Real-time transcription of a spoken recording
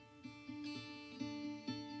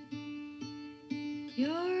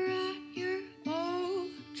You're at your old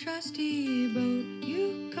trusty boat.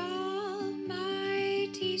 You call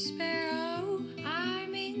mighty Sparrow.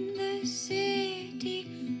 I'm in the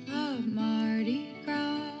city of Mardi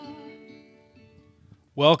Gras.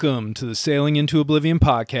 Welcome to the Sailing into Oblivion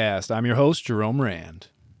podcast. I'm your host, Jerome Rand.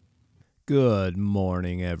 Good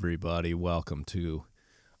morning, everybody. Welcome to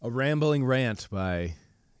a rambling rant by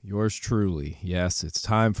yours truly. Yes, it's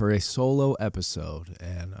time for a solo episode,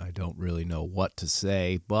 and I don't really know what to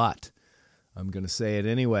say, but I'm going to say it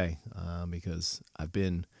anyway because I've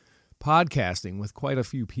been podcasting with quite a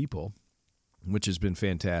few people, which has been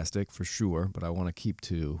fantastic for sure, but I want to keep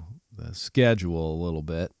to the schedule a little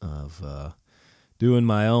bit of doing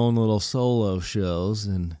my own little solo shows,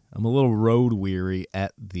 and I'm a little road weary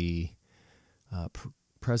at the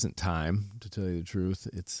present time, to tell you the truth.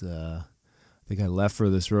 It's I think I left for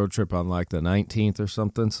this road trip on like the 19th or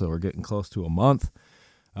something, so we're getting close to a month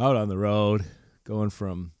out on the road, going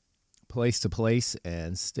from place to place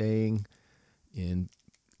and staying in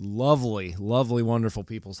lovely, wonderful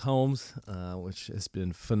people's homes, which has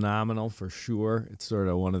been phenomenal for sure. It's sort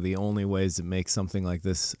of one of the only ways that makes something like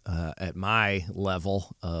this at my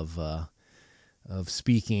level of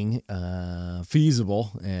speaking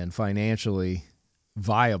feasible and financially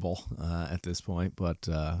viable at this point. But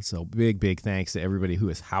so big thanks to everybody who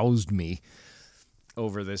has housed me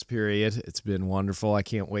over this period. It's been wonderful. I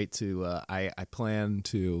can't wait to I plan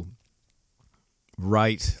to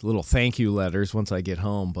write little thank you letters once I get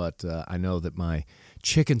home, but I know that my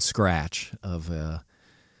chicken scratch of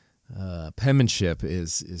penmanship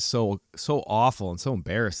is so awful and so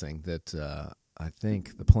embarrassing that I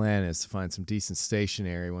think the plan is to find some decent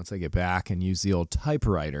stationery once I get back and use the old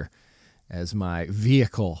typewriter as my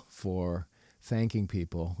vehicle for thanking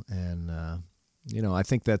people. And, I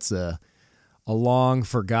think that's a long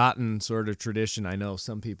forgotten sort of tradition. I know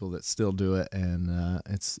some people that still do it, and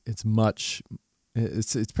it's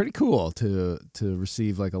pretty cool to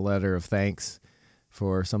receive like a letter of thanks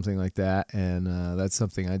for something like that. And that's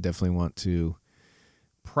something I definitely want to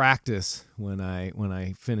practice when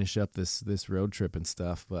I finish up this road trip and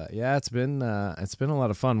stuff. But yeah, it's been a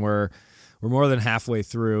lot of fun. We're more than halfway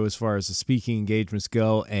through as far as the speaking engagements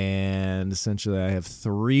go, and essentially I have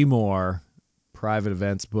 3 more private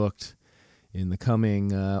events booked in the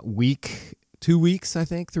coming week, 2 weeks, I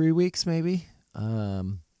think, 3 weeks maybe,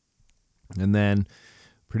 and then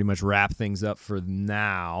pretty much wrap things up for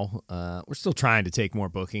now. We're still trying to take more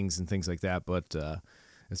bookings and things like that, but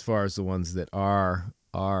as far as the ones that are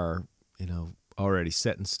already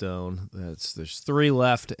set in stone, there's 3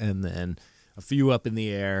 left, and then a few up in the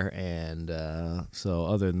air, and so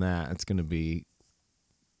other than that, it's going to be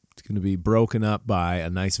broken up by a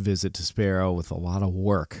nice visit to Sparrow with a lot of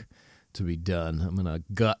work to be done. I'm going to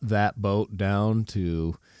gut that boat down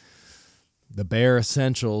to the bare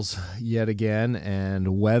essentials yet again, and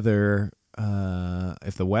if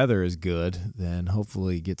the weather is good, then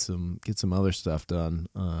hopefully get some other stuff done,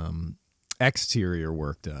 exterior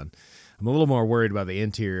work done. I'm a little more worried about the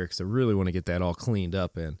interior because I really want to get that all cleaned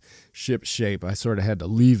up and ship shape. I sort of had to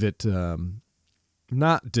leave it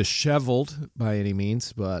not disheveled by any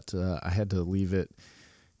means, but I had to leave it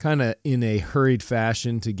kind of in a hurried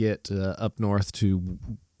fashion to get up north to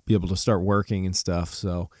be able to start working and stuff.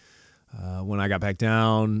 So when I got back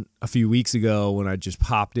down a few weeks ago, when I just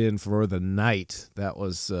popped in for the night, that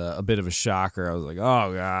was a bit of a shocker. I was like,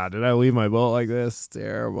 oh, God, did I leave my boat like this?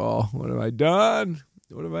 Terrible. What have I done?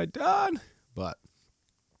 But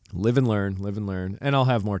live and learn. And I'll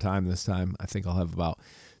have more time this time. I think I'll have about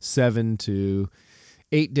 7 to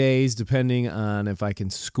 8 days, depending on if I can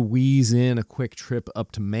squeeze in a quick trip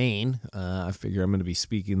up to Maine. I figure I'm going to be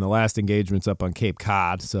speaking. The last engagement's up on Cape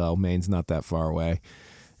Cod, so Maine's not that far away.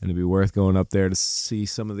 And it'd be worth going up there to see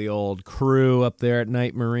some of the old crew up there at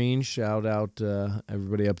Night Marine. Shout out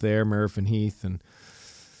everybody up there, Murph and Heath and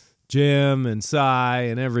Jim and Cy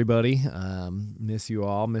and everybody. Miss you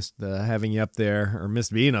all. Missed having you up there, or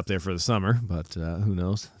missed being up there for the summer, but who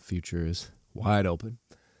knows? The future is wide open.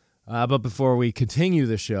 But before we continue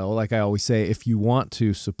the show, like I always say, if you want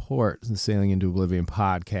to support the Sailing into Oblivion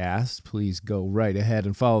podcast, please go right ahead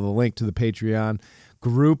and follow the link to the Patreon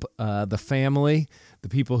group, the family, the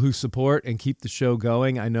people who support and keep the show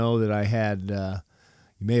going. I know that I had,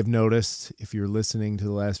 you may have noticed if you're listening to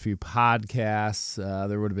the last few podcasts,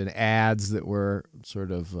 there would have been ads that were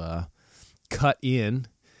sort of cut in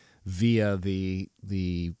via the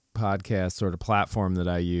podcast sort of platform that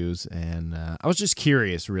I use. And I was just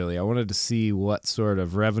curious, really. I wanted to see what sort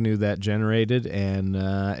of revenue that generated, and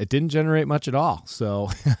it didn't generate much at all. So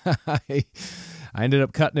I ended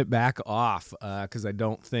up cutting it back off because I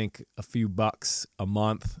don't think a few bucks a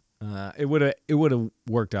month It would have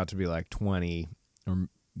worked out to be like 20 or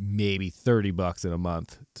maybe $30 in a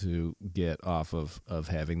month to get off of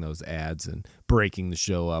having those ads and breaking the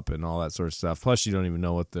show up and all that sort of stuff. Plus, you don't even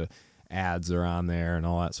know what the ads are on there and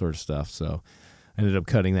all that sort of stuff. So I ended up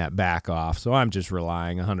cutting that back off. So I'm just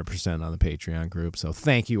relying 100% on the Patreon group. So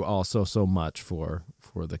thank you all so much for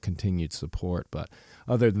the continued support. But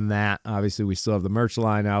other than that, obviously we still have the merch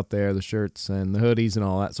line out there, the shirts and the hoodies and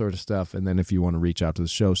all that sort of stuff. And then if you want to reach out to the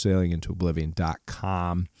show,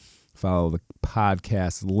 sailingintoOblivion.com. Follow the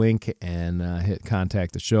podcast link and hit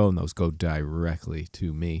contact the show, and those go directly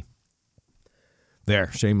to me.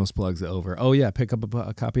 There, shameless plugs over. Oh, yeah, pick up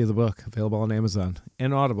a copy of the book, available on Amazon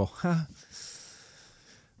and Audible.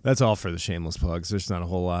 That's all for the shameless plugs. There's not a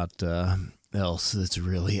whole lot else that's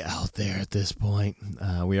really out there at this point.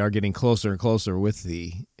 We are getting closer and closer with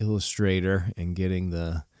the illustrator and getting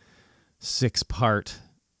the 6-book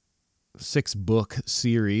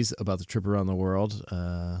series about the trip around the world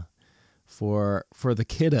for the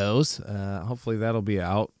kiddos. Hopefully that'll be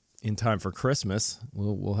out in time for Christmas.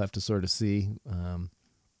 We'll have to sort of see.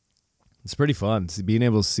 It's pretty fun. Being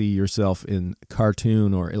able to see yourself in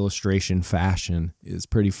cartoon or illustration fashion is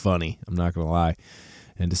pretty funny. I'm not going to lie.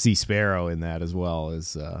 And to see Sparrow in that as well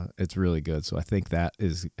is it's really good. So I think that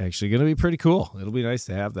is actually going to be pretty cool. It'll be nice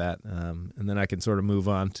to have that. And then I can sort of move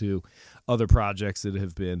on to other projects that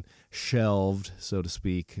have been shelved, so to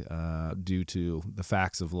speak, due to the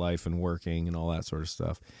facts of life and working and all that sort of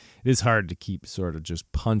stuff. It is hard to keep sort of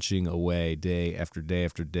just punching away day after day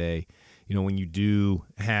after day. You know, when you do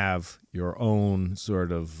have your own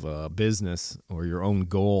sort of business or your own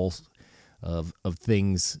goals of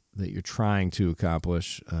things that you're trying to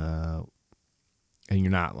accomplish, and you're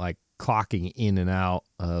not like clocking in and out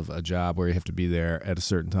of a job where you have to be there at a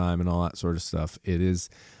certain time and all that sort of stuff, it is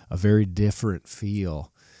a very different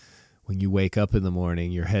feel. When you wake up in the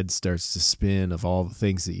morning, your head starts to spin of all the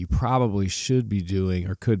things that you probably should be doing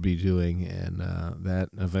or could be doing, and that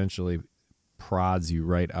eventually prods you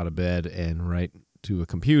right out of bed and right to a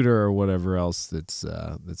computer or whatever else that's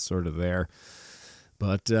sort of there.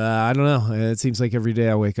 But I don't know. It seems like every day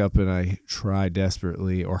I wake up and I try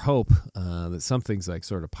desperately or hope that something's like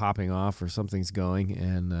sort of popping off or something's going.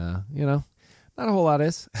 And, not a whole lot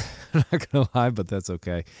is. I'm not going to lie, but that's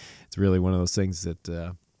okay. It's really one of those things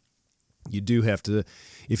that you do have to,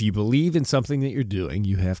 if you believe in something that you're doing,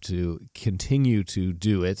 you have to continue to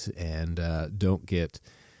do it and don't get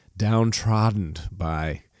downtrodden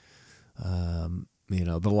by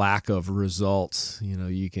the lack of results.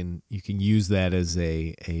 You can use that as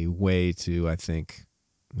a way to, I think,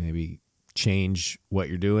 maybe change what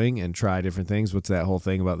you're doing and try different things. What's that whole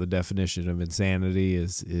thing about the definition of insanity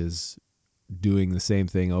is doing the same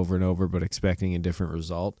thing over and over but expecting a different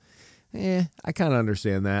result. I kind of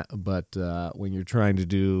understand that, but when you're trying to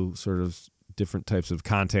do sort of different types of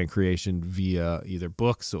content creation via either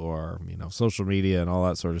books or social media and all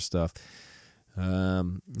that sort of stuff,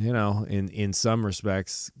 in some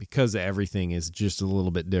respects, because everything is just a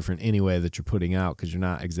little bit different anyway that you're putting out, because you're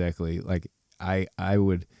not exactly like I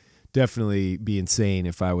would definitely be insane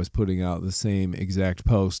if I was putting out the same exact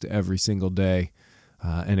post every single day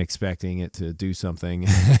and expecting it to do something.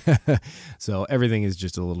 So everything is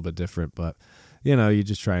just a little bit different, but you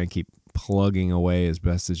just try and keep plugging away as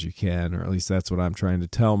best as you can, or at least that's what I'm trying to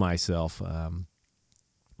tell myself.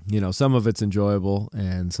 Some of it's enjoyable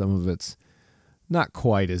and some of it's not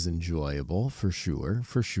quite as enjoyable, for sure.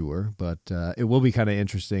 But it will be kind of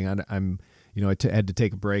interesting. I had to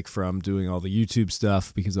take a break from doing all the YouTube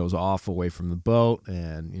stuff because I was off away from the boat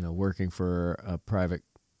and, working for a private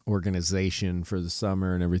organization for the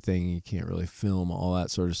summer and everything. You can't really film all that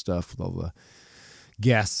sort of stuff with all the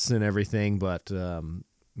guests and everything. But, I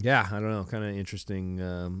don't know, kind of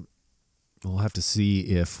interesting. We'll have to see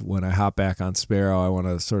if when I hop back on Sparrow, I want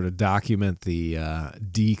to sort of document the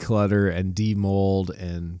declutter and demold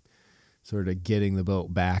and sort of getting the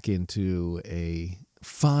boat back into a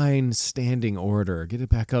fine standing order, get it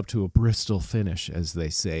back up to a Bristol finish, as they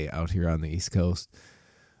say out here on the East Coast.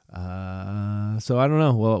 So I don't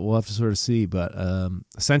know. We'll have to sort of see. But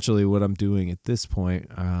essentially what I'm doing at this point,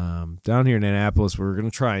 down here in Annapolis, we're going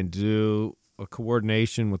to try and do a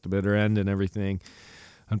coordination with the bitter end and everything.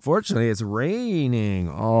 Unfortunately, it's raining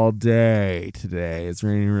all day today. It's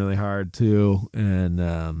raining really hard, too. And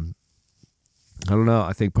I don't know.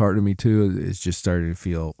 I think part of me, too, is just starting to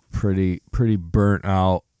feel pretty burnt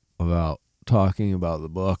out about talking about the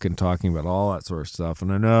book and talking about all that sort of stuff.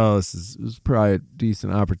 And I know this is probably a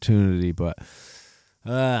decent opportunity, but,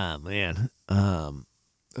 man.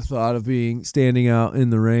 the thought of standing out in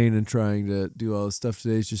the rain and trying to do all this stuff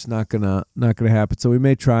today is just not gonna happen. So we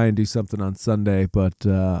may try and do something on Sunday, but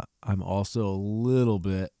I'm also a little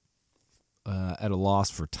bit at a loss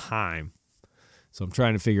for time. So I'm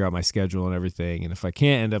trying to figure out my schedule and everything. And if I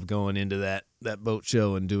can't end up going into that boat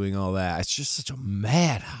show and doing all that, it's just such a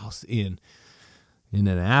madhouse in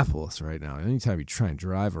Annapolis right now. Anytime you try and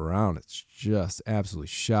drive around, it's just absolutely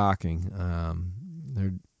shocking.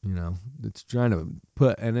 It's trying to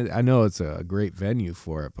put, and I know it's a great venue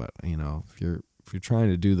for it, but if you're trying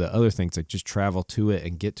to do the other things like just travel to it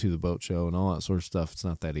and get to the boat show and all that sort of stuff, it's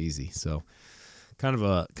not that easy. So kind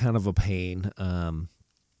of a pain.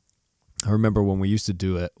 I remember when we used to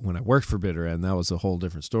do it when I worked for Bitter End, that was a whole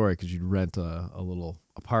different story because you'd rent a little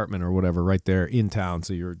apartment or whatever right there in town.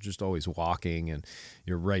 So you're just always walking and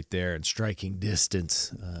you're right there in striking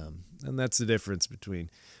distance. And that's the difference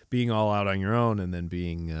between being all out on your own and then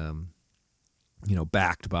being,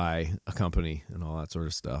 backed by a company and all that sort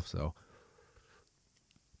of stuff. So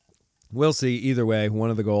we'll see. Either way,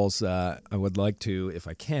 one of the goals I would like to, if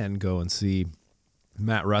I can, go and see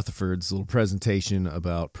Matt Rutherford's little presentation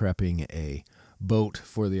about prepping a boat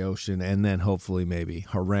for the ocean, and then hopefully maybe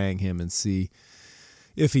harangue him and see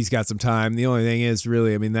if he's got some time. The only thing is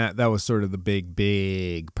really, that was sort of the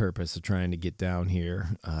big purpose of trying to get down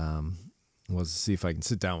here, was to see if I can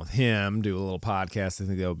sit down with him, do a little podcast. I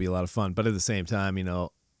think that would be a lot of fun. But at the same time, I'm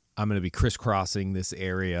going to be crisscrossing this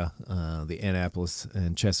area, the Annapolis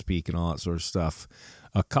and Chesapeake and all that sort of stuff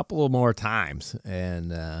a couple of more times.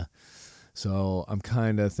 And, so I'm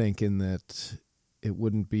kind of thinking that it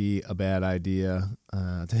wouldn't be a bad idea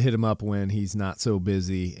to hit him up when he's not so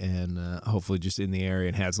busy and hopefully just in the area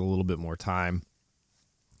and has a little bit more time.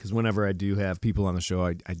 Because whenever I do have people on the show,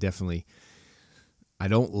 I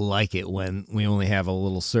don't like it when we only have a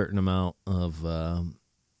little certain amount of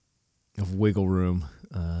wiggle room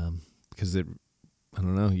because I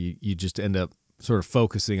don't know, you just end up sort of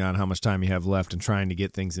focusing on how much time you have left and trying to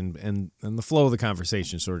get things in, and the flow of the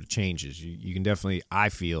conversation sort of changes. You can definitely, I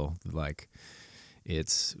feel like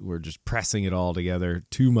we're just pressing it all together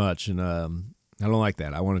too much. And I don't like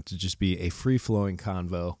that. I want it to just be a free flowing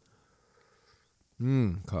convo.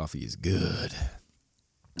 Coffee is good.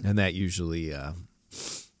 And that usually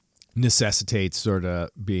necessitates sort of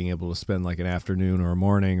being able to spend like an afternoon or a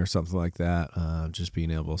morning or something like that. Just being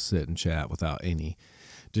able to sit and chat without any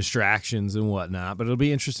distractions and whatnot. But it'll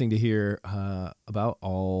be interesting to hear about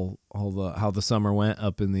how the summer went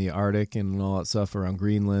up in the Arctic and all that stuff around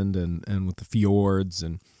Greenland and with the fjords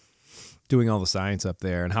and doing all the science up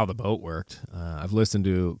there and how the boat worked. I've listened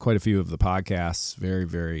to quite a few of the podcasts. Very,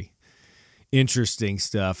 very interesting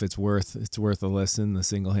stuff. It's worth a listen. The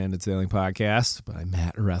Single-Handed Sailing Podcast by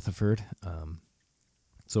Matt Rutherford.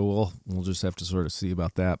 So we'll just have to sort of see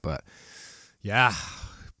about that. But yeah,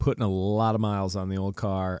 putting a lot of miles on the old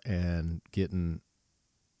car and getting,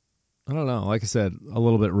 I don't know, like I said, a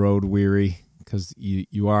little bit road weary because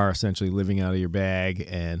you are essentially living out of your bag,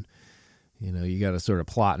 and you got to sort of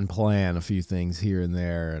plot and plan a few things here and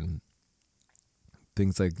there and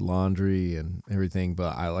things like laundry and everything.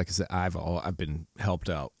 But like I said, I've been helped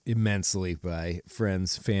out immensely by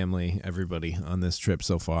friends, family, everybody on this trip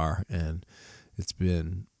so far, and it's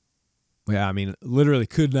been, yeah, literally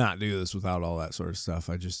could not do this without all that sort of stuff.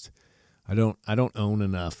 I don't own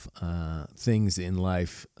enough things in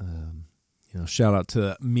life. Shout out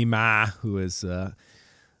to Mima, who has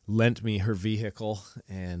lent me her vehicle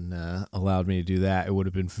and allowed me to do that. It would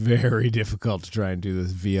have been very difficult to try and do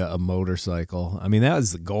this via a motorcycle. That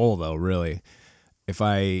was the goal, though, really. If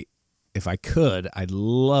I could, I'd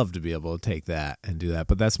love to be able to take that and do that.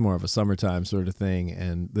 But that's more of a summertime sort of thing,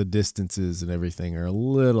 and the distances and everything are a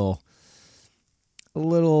little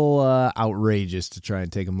outrageous to try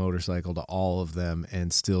and take a motorcycle to all of them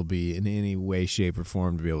and still be in any way, shape, or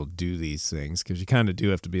form to be able to do these things, because you kind of do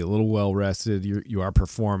have to be a little well rested. You are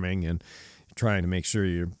performing and trying to make sure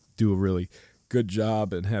you do a really good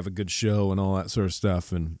job and have a good show and all that sort of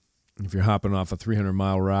stuff. And if you're hopping off a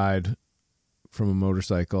 300-mile ride from a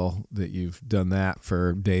motorcycle, that you've done that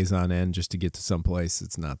for days on end just to get to someplace,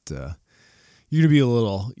 it's not. You're gonna be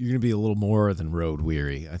a little more than road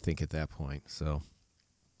weary, I think, at that point. So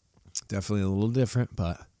definitely a little different,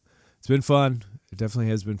 but it's been fun. It definitely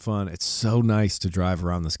has been fun. It's so nice to drive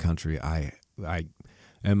around this country. I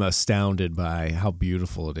am astounded by how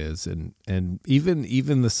beautiful it is, and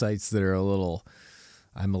even the sites that are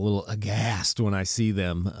I'm a little aghast when I see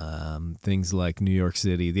them. Things like New York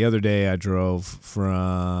City. The other day I drove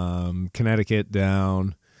from Connecticut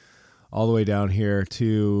down all the way down here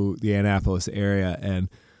to the Annapolis area, and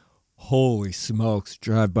holy smokes,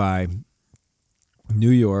 drive by New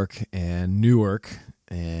York and Newark,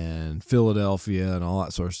 and Philadelphia and all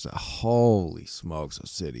that sort of stuff. Holy smokes,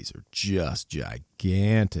 those cities are just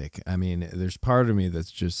gigantic. I mean, there's part of me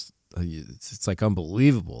that's just, it's like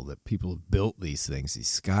unbelievable that people have built these things, these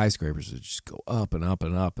skyscrapers that just go up and up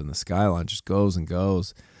and up, and the skyline just goes and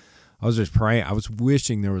goes. I was just praying. I was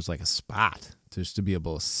wishing there was like a spot just to be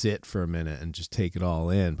able to sit for a minute and just take it all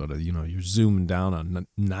in. But, you're zooming down on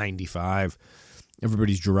 95.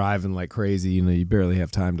 Everybody's driving like crazy. You barely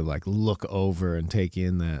have time to like look over and take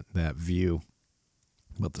in that view.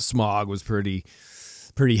 But the smog was pretty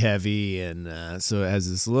heavy, and so it has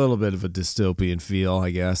this little bit of a dystopian feel,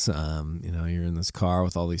 I guess. You're in this car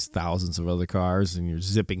with all these thousands of other cars, and you're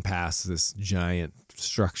zipping past this giant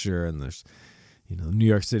structure, and there's New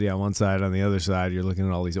York City on one side, on the other side, you're looking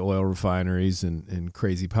at all these oil refineries and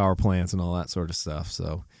crazy power plants and all that sort of stuff.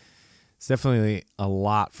 So it's definitely a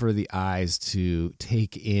lot for the eyes to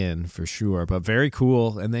take in for sure, but very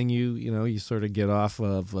cool. And then you sort of get off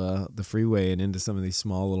of the freeway and into some of these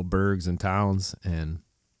small little burgs and towns, and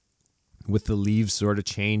with the leaves sort of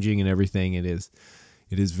changing and everything, it is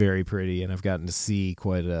very pretty. And I've gotten to see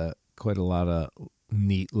quite a lot of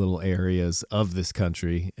neat little areas of this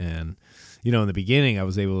country. And in the beginning, I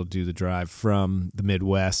was able to do the drive from the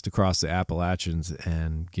Midwest across the Appalachians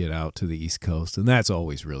and get out to the East Coast, and that's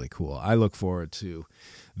always really cool. I look forward to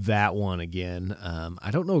that one again.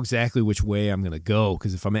 I don't know exactly which way I'm going to go,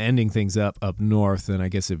 because if I'm ending things up north, then I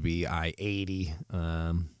guess it'd be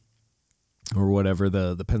I-80 or whatever,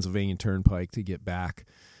 the Pennsylvania Turnpike to get back,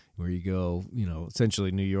 where you go,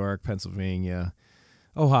 essentially New York, Pennsylvania,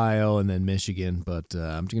 Ohio, and then Michigan. But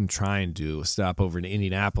I'm going to try and do a stop over in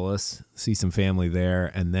Indianapolis, see some family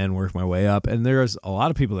there, and then work my way up. And there's a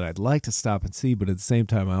lot of people that I'd like to stop and see, but at the same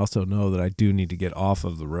time, I also know that I do need to get off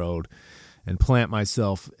of the road and plant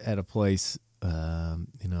myself at a place,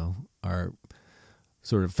 our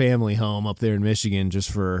sort of family home up there in Michigan,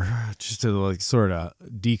 just to like sort of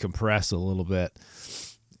decompress a little bit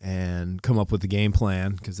and come up with the game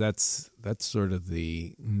plan, because that's sort of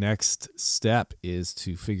the next step, is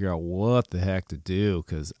to figure out what the heck to do,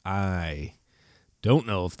 because I don't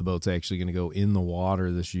know if the boat's actually going to go in the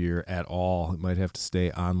water this year at all. It might have to stay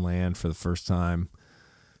on land for the first time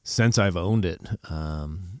since I've owned it,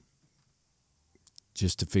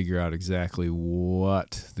 just to figure out exactly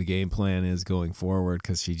what the game plan is going forward,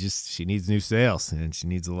 because she needs new sails, and she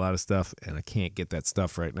needs a lot of stuff, and I can't get that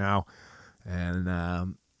stuff right now.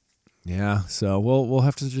 And so we'll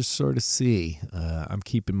have to just sort of see. I'm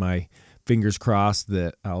keeping my fingers crossed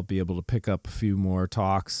that I'll be able to pick up a few more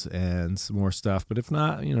talks and some more stuff. But if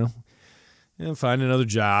not, find another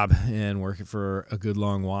job and work it for a good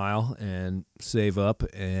long while and save up,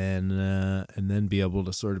 and then be able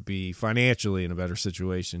to sort of be financially in a better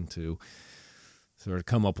situation to sort of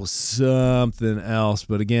come up with something else.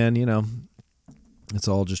 But again, it's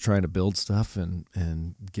all just trying to build stuff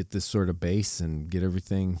and get this sort of base and get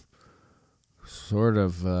everything sort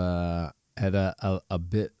of at a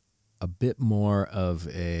bit more of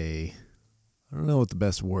a, I don't know what the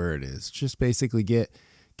best word is, just basically get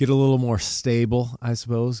a little more stable, I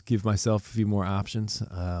suppose, give myself a few more options.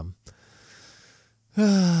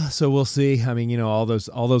 So we'll see. I mean, all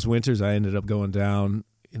those winters I ended up going down,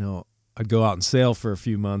 I'd go out and sail for a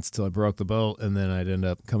few months till I broke the boat, and then I'd end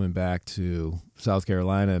up coming back to South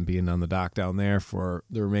Carolina and being on the dock down there for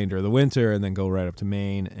the remainder of the winter, and then go right up to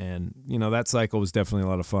Maine. And, that cycle was definitely a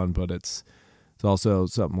lot of fun, but it's also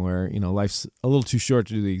something where, life's a little too short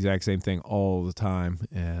to do the exact same thing all the time.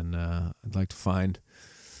 And I'd like to find,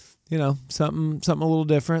 something a little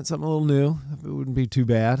different, something a little new. It wouldn't be too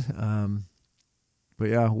bad. But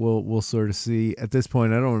yeah, we'll sort of see. At this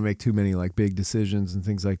point, I don't want to make too many like big decisions and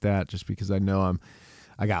things like that, just because I know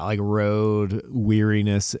I got like road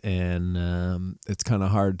weariness, and it's kind of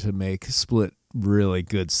hard to make split really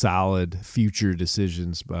good, solid future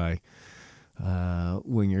decisions by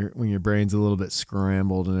when your brain's a little bit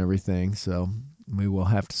scrambled and everything. So maybe we'll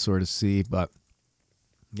have to sort of see. But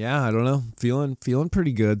yeah, I don't know. Feeling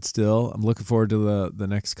pretty good still. I'm looking forward to the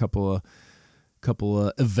next couple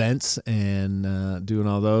of events and doing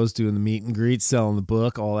all those, doing the meet and greets, selling the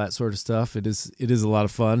book, all that sort of stuff. It is a lot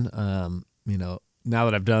of fun. Now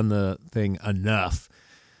that I've done the thing enough,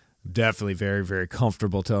 I'm definitely very, very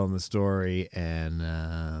comfortable telling the story and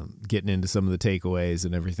getting into some of the takeaways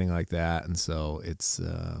and everything like that. And so it's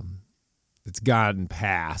gotten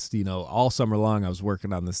past, all summer long I was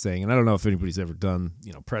working on this thing. And I don't know if anybody's ever done,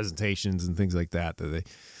 presentations and things like that they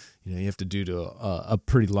you have to do to a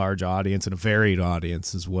pretty large audience and a varied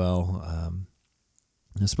audience as well.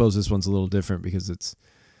 I suppose this one's a little different because it's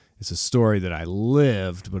it's a story that I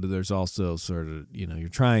lived, but there's also sort of, you're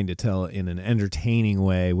trying to tell it in an entertaining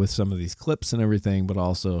way with some of these clips and everything, but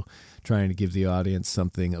also trying to give the audience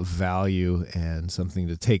something of value and something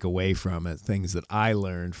to take away from it, things that I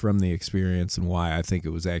learned from the experience and why I think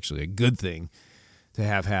it was actually a good thing to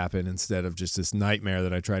have happen instead of just this nightmare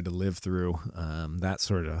that I tried to live through, that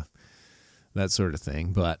sort of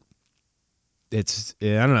thing. But I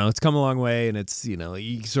don't know, it's come a long way, and it's,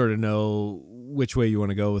 you sort of know which way you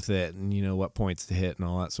want to go with it and, what points to hit and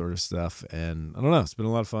all that sort of stuff. And I don't know, it's been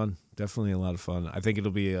a lot of fun. Definitely a lot of fun. I think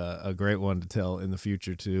it'll be a great one to tell in the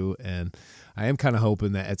future too. And I am kind of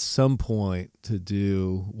hoping that at some point to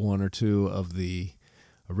do one or two of the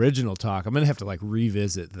original talk, I'm going to have to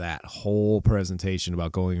revisit that whole presentation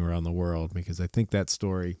about going around the world, because I think that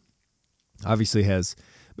story obviously has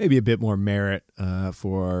maybe a bit more merit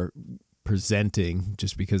for presenting,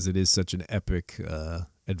 just because it is such an epic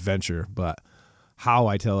adventure. But how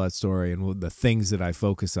I tell that story and the things that I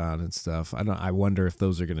focus on and stuff, I wonder if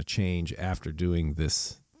those are going to change after doing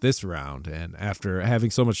this round and after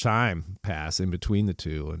having so much time pass in between the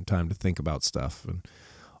two and time to think about stuff and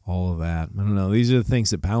all of that. I don't know. These are the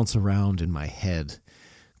things that bounce around in my head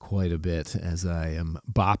quite a bit as I am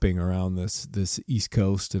bopping around this East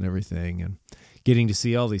Coast and everything, and getting to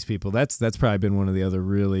see all these people. That's probably been one of the other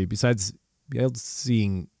really, besides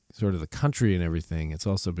seeing sort of the country and everything, it's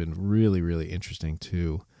also been really, really interesting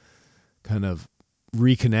to kind of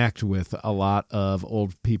reconnect with a lot of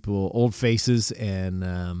old people, old faces, and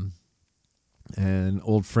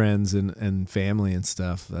old friends and family and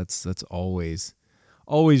stuff. That's always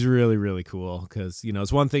really, really cool, because,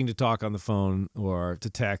 it's one thing to talk on the phone or to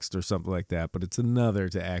text or something like that, but it's another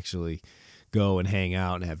to actually go and hang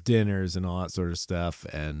out and have dinners and all that sort of stuff.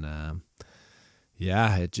 And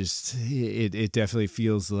it definitely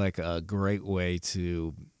feels like a great way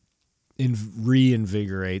to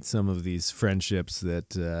reinvigorate some of these friendships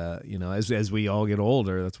that, as we all get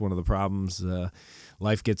older, that's one of the problems.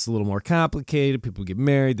 Life gets a little more complicated. People get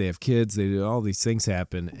married, they have kids, all these things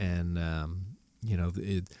happen. And, I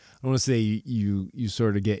don't want to say you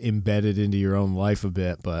sort of get embedded into your own life a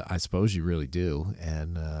bit, but I suppose you really do.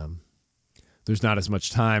 And there's not as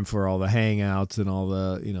much time for all the hangouts and all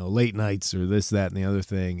the, late nights or this, that, and the other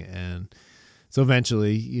thing. And so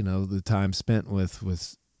eventually, the time spent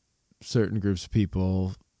with certain groups of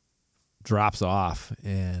people drops off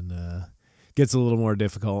and gets a little more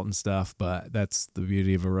difficult and stuff. But that's the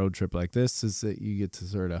beauty of a road trip like this, is that you get to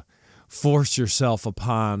sort of force yourself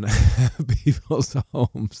upon people's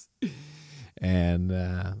homes. And,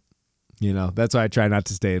 that's why I try not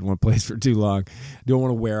to stay in one place for too long. Don't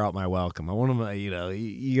want to wear out my welcome. I want them, you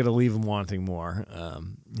got to leave them wanting more.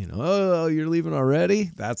 Oh, you're leaving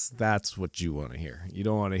already? That's what you want to hear. You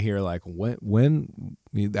don't want to hear when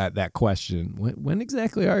that question, when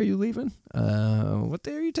exactly are you leaving? What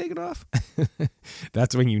day are you taking off?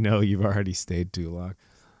 That's when you've already stayed too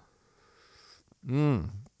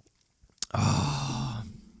long. Oh,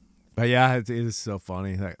 but yeah, it is so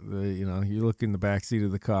funny that you look in the back seat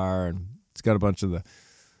of the car and it's got a bunch of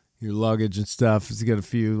your luggage and stuff. It's got a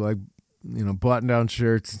few button-down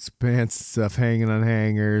shirts and pants and stuff hanging on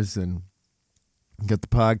hangers, and you got the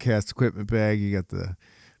podcast equipment bag. You got the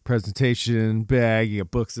presentation bag. You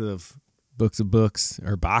got books of books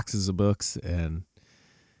or boxes of books, and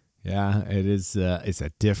yeah, it is. It's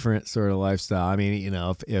a different sort of lifestyle. I mean,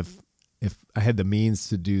 if I had the means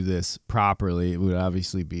to do this properly, it would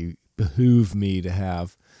obviously behoove me to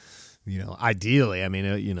have, ideally, I mean,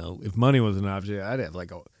 if money was an object, I'd have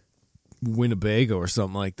a Winnebago or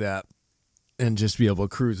something like that and just be able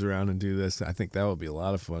to cruise around and do this. I think that would be a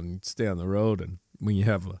lot of fun. You'd stay on the road, and when you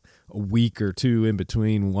have a week or two in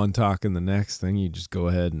between one talk and the next thing, you just go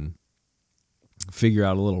ahead and figure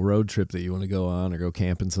out a little road trip that you want to go on, or go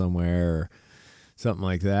camping somewhere or something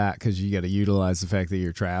like that, because you got to utilize the fact that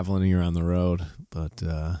you're traveling and you're on the road. But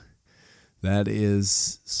that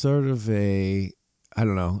is sort of I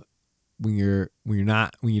don't know, when you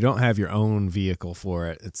don't have your own vehicle for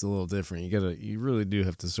it, it's a little different. You really do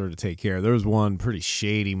have to sort of take care. There was one pretty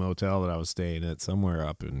shady motel that I was staying at somewhere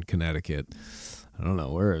up in Connecticut. I don't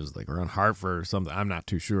know where it was, around Hartford or something. I'm not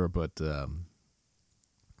too sure, but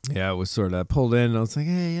it was sort of pulled in and I was like,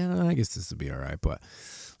 hey, I guess this would be all right. But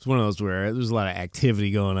it's one of those where there's a lot of activity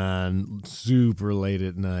going on super late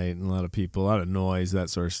at night, and a lot of people, a lot of noise, that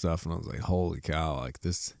sort of stuff. And I was like, holy cow,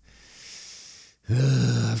 this, I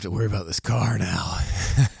have to worry about this car now.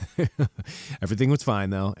 Everything was fine,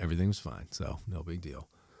 though. Everything was fine. So no big deal.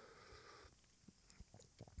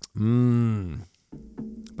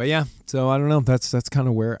 But yeah, so I don't know. That's kind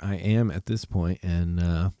of where I am at this point.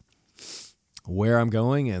 And where I'm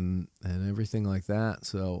going and everything like that.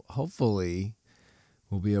 So hopefully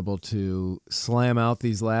we'll be able to slam out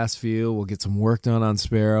these last few. We'll get some work done on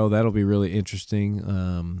Sparrow. That'll be really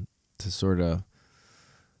interesting to sort of,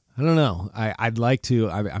 I don't know. I'd like to,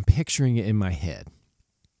 I'm picturing it in my head.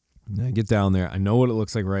 And I get down there. I know what it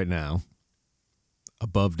looks like right now,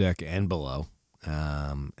 above deck and below.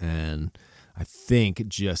 And I think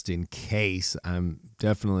just in case, I'm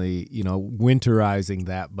definitely, winterizing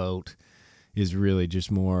that boat is really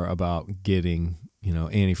just more about getting,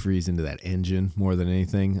 antifreeze into that engine more than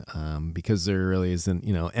anything, because there really isn't,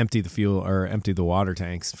 empty the fuel or empty the water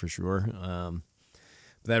tanks for sure.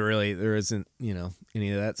 There isn't,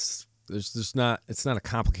 any of that's, there's just not, it's not a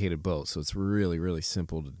complicated boat. So it's really, really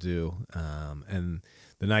simple to do. And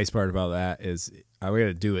the nice part about that is I got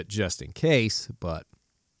to do it just in case, but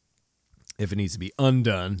if it needs to be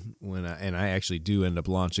undone and I actually do end up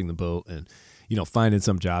launching the boat and, finding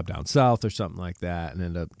some job down south or something like that and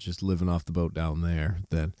end up just living off the boat down there,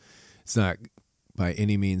 then it's not by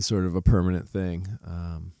any means sort of a permanent thing.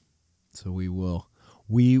 So we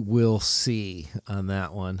will see on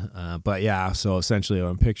that one. But yeah, so essentially what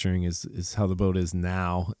I'm picturing is how the boat is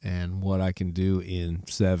now and what I can do in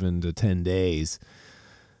 7 to 10 days.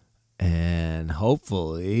 And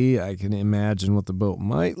hopefully I can imagine what the boat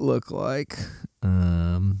might look like.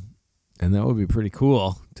 And that would be pretty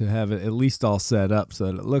cool to have it at least all set up so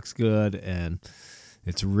that it looks good and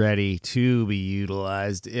it's ready to be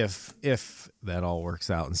utilized if that all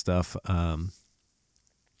works out and stuff. But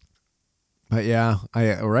yeah,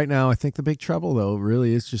 right now I think the big trouble though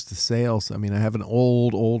really is just the sails. I mean, I have an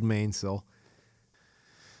old mainsail.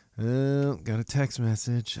 Got a text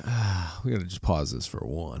message. We got to just pause this for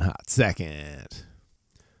one hot second.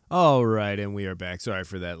 All right, and we are back. Sorry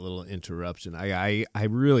for that little interruption. I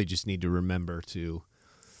really just need to remember to,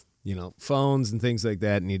 phones and things like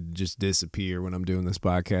that need to just disappear when I'm doing this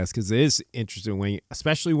podcast because it is interesting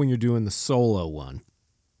especially when you're doing the solo one.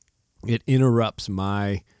 It interrupts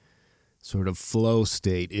my sort of flow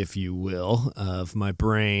state, if you will, of my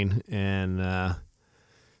brain and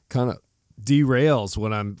kind of derails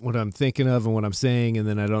what I'm thinking of and what I'm saying, and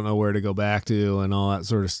then I don't know where to go back to and all that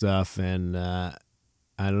sort of stuff. And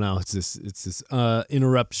I don't know, it's this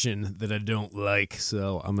interruption that I don't like.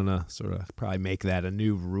 So I'm gonna sort of probably make that a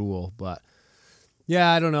new rule. But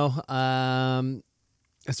yeah, I don't know.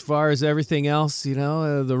 As far as everything else,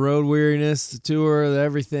 the road weariness, the tour,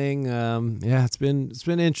 everything. Yeah, it's been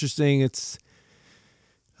interesting. It's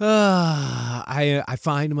I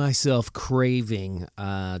find myself craving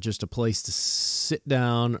just a place to sit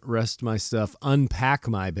down, rest my stuff, unpack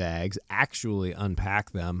my bags, actually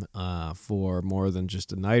unpack them for more than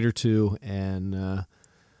just a night or two, and I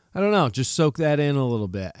don't know, just soak that in a little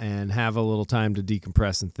bit and have a little time to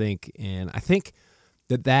decompress and think. And I think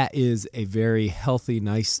that is a very healthy,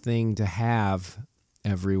 nice thing to have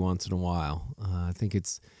every once in a while. I think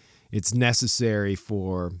it's necessary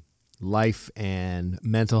for life and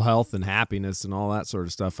mental health and happiness and all that sort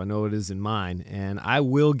of stuff. I know it is in mine, and I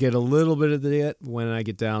will get a little bit of it when I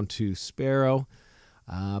get down to Sparrow.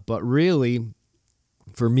 But really,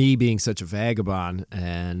 for me being such a vagabond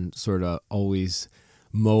and sort of always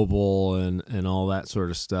mobile and all that sort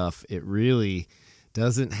of stuff, it really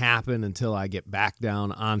doesn't happen until I get back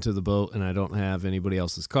down onto the boat and I don't have anybody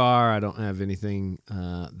else's car. I don't have anything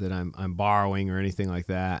that I'm borrowing or anything like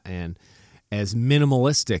that. And as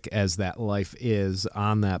minimalistic as that life is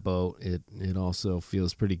on that boat, it also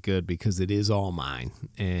feels pretty good because it is all mine.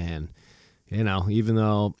 And, even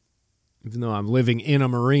though I'm living in a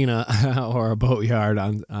marina or a boatyard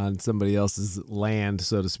on somebody else's land,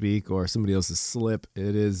 so to speak, or somebody else's slip,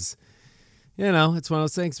 it is, it's one of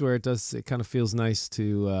those things where it kind of feels nice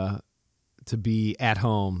to be at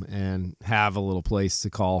home and have a little place to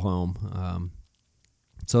call home.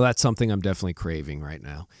 So that's something I'm definitely craving right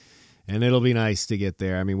now. And it'll be nice to get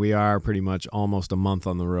there. I mean, we are pretty much almost a month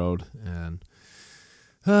on the road, and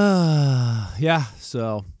yeah.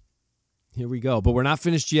 So here we go. But we're not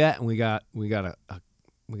finished yet, and we got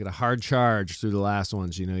a hard charge through the last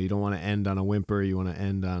ones. You don't want to end on a whimper. You want to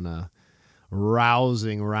end on a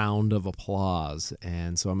rousing round of applause.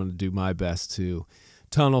 And so I'm going to do my best to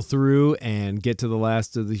tunnel through and get to the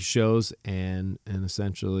last of these shows and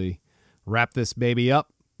essentially wrap this baby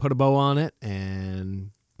up, put a bow on it, and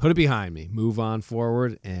put it behind me, move on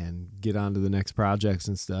forward and get on to the next projects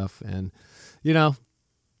and stuff. And,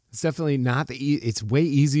 it's definitely not it's way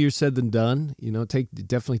easier said than done. It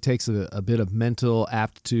definitely takes a bit of mental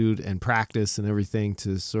aptitude and practice and everything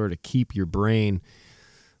to sort of keep your brain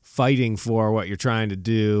fighting for what you're trying to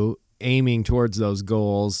do aiming towards those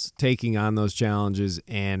goals, taking on those challenges,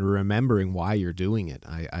 and remembering why you're doing it.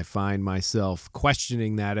 I find myself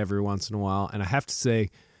questioning that every once in a while. And I have to say,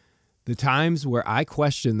 the times where I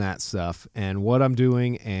question that stuff and what I'm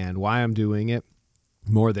doing and why I'm doing it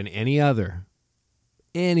more than any other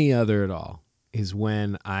at all, is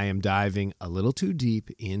when I am diving a little too deep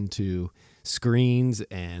into screens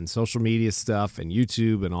and social media stuff and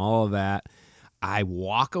YouTube and all of that. I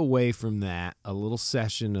walk away from that, a little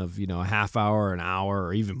session of, a half hour, an hour,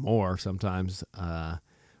 or even more sometimes,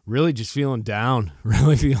 really just feeling down,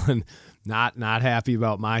 really feeling not happy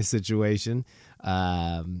about my situation,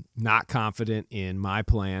 not confident in my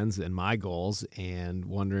plans and my goals, and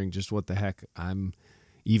wondering just what the heck I'm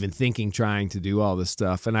even thinking, trying to do all this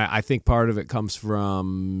stuff. And I think part of it comes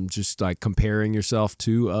from just like comparing yourself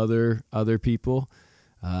to other people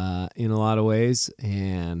in a lot of ways.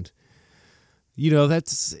 And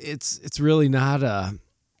it's really not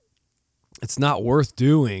it's not worth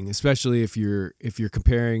doing, especially if you're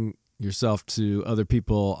comparing yourself to other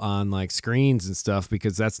people on like screens and stuff,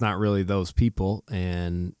 because that's not really those people.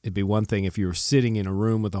 And it'd be one thing if you were sitting in a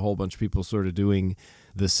room with a whole bunch of people sort of doing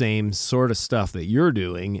the same sort of stuff that you're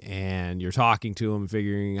doing, and you're talking to them,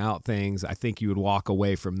 figuring out things. I think you would walk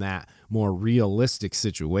away from that more realistic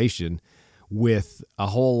situation with a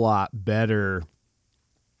whole lot better,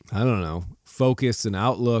 focus and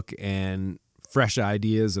outlook and fresh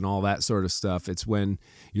ideas and all that sort of stuff. It's when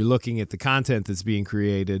you're looking at the content that's being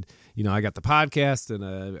created. I got the podcast,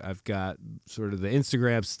 and I've got sort of the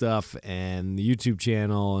Instagram stuff and the YouTube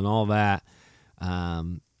channel and all that.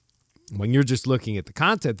 When you're just looking at the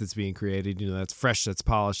content that's being created, that's fresh, that's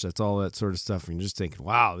polished, that's all that sort of stuff. And you're just thinking,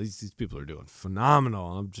 wow, these people are doing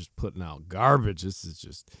phenomenal. I'm just putting out garbage. This is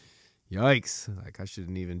just yikes. Like, I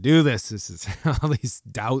shouldn't even do this. This is all these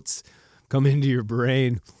doubts come into your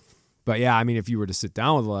brain. But yeah, I mean, if you were to sit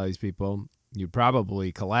down with a lot of these people, you'd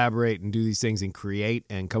probably collaborate and do these things and create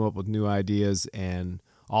and come up with new ideas, and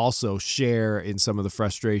also share in some of the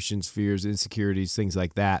frustrations, fears, insecurities, things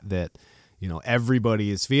like that everybody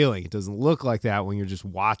is feeling. It doesn't look like that when you're just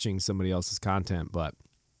watching somebody else's content,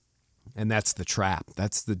 and that's the trap.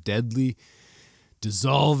 That's the deadly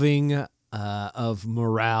dissolving of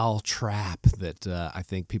morale trap that I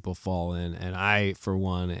think people fall in. And I, for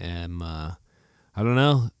one, am, I don't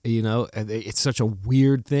know, it's such a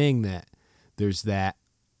weird thing that there's that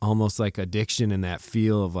almost like addiction and that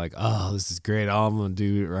feel of like, oh, this is great. All I'm going to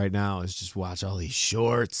do right now is just watch all these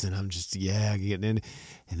shorts, and I'm just, getting in.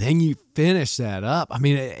 And then you finish that up. I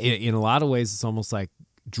mean, in a lot of ways, it's almost like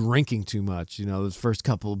drinking too much. Those first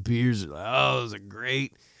couple of beers are like, oh, those are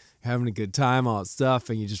great. Having a good time, all that stuff.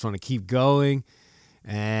 And you just want to keep going.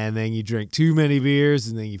 And then you drink too many beers,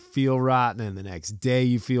 and then you feel rotten, and the next day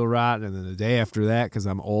you feel rotten, and then the day after that, because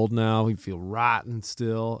I'm old now, you feel rotten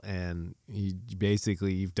still, and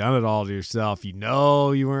you've done it all to yourself. You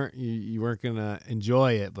weren't gonna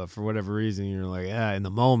enjoy it, but for whatever reason, you're like, in the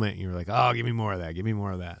moment, you're like, oh, give me more of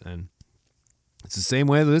that, and it's the same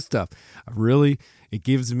way with this stuff. It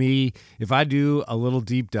gives me, if I do a little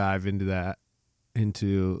deep dive into that,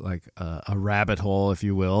 into like a rabbit hole, if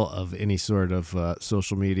you will, of any sort of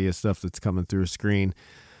social media stuff that's coming through a screen,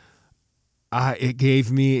 it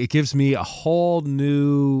gives me a whole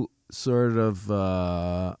new sort of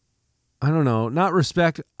not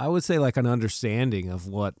respect, I would say like an understanding of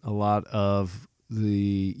what a lot of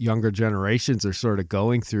the younger generations are sort of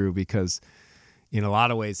going through, because in a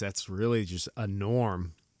lot of ways that's really just a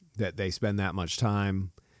norm that they spend that much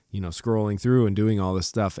time scrolling through and doing all this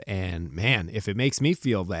stuff. And man, if it makes me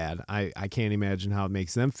feel bad, I can't imagine how it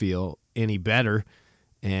makes them feel any better.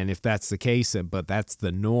 And if that's the case, but that's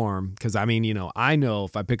the norm. Because I mean, I know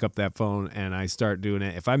if I pick up that phone and I start doing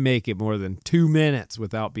it, if I make it more than 2 minutes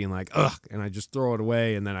without being like, ugh, and I just throw it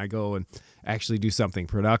away, and then I go and actually do something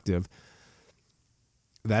productive,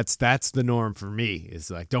 that's the norm for me.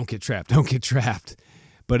 It's like, don't get trapped.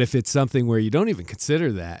 But if it's something where you don't even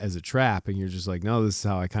consider that as a trap, and you're just like, no, this is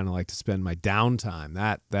how I kind of like to spend my downtime,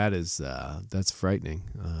 that's frightening,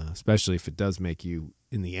 especially if it does make you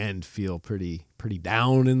in the end feel pretty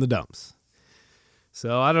down in the dumps.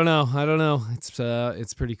 So I don't know.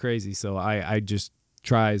 It's pretty crazy. So I just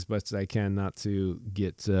try as best as I can not to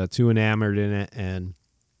get too enamored in it. And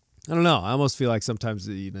I don't know. I almost feel like sometimes,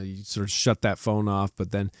 you sort of shut that phone off,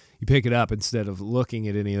 but then you pick it up. Instead of looking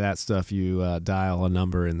at any of that stuff, you dial a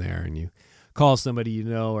number in there and you call somebody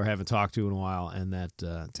or haven't talked to in a while, and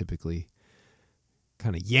that typically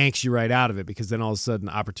kind of yanks you right out of it, because then all of a sudden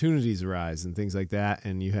opportunities arise and things like that,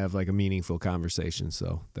 and you have like a meaningful conversation.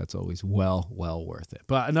 So that's always well worth it.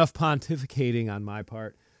 But enough pontificating on my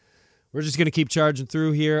part. we're just going to keep charging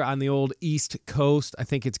through here on the old East Coast. I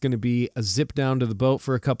think it's going to be a zip down to the boat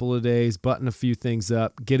for a couple of days, button a few things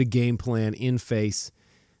up, get a game plan in face,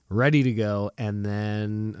 ready to go, and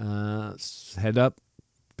then head up,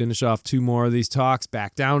 finish off 2 more of these talks,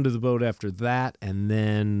 back down to the boat after that, and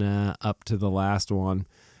then up to the last one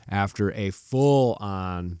after a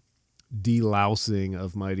full-on delousing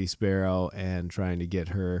of Mighty Sparrow and trying to get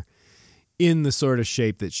her in the sort of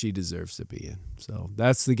shape that she deserves to be in. So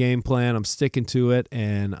that's the game plan. I'm sticking to it,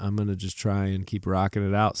 and I'm going to just try and keep rocking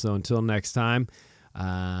it out. So until next time,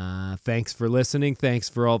 thanks for listening. Thanks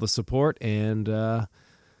for all the support, and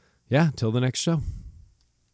till the next show.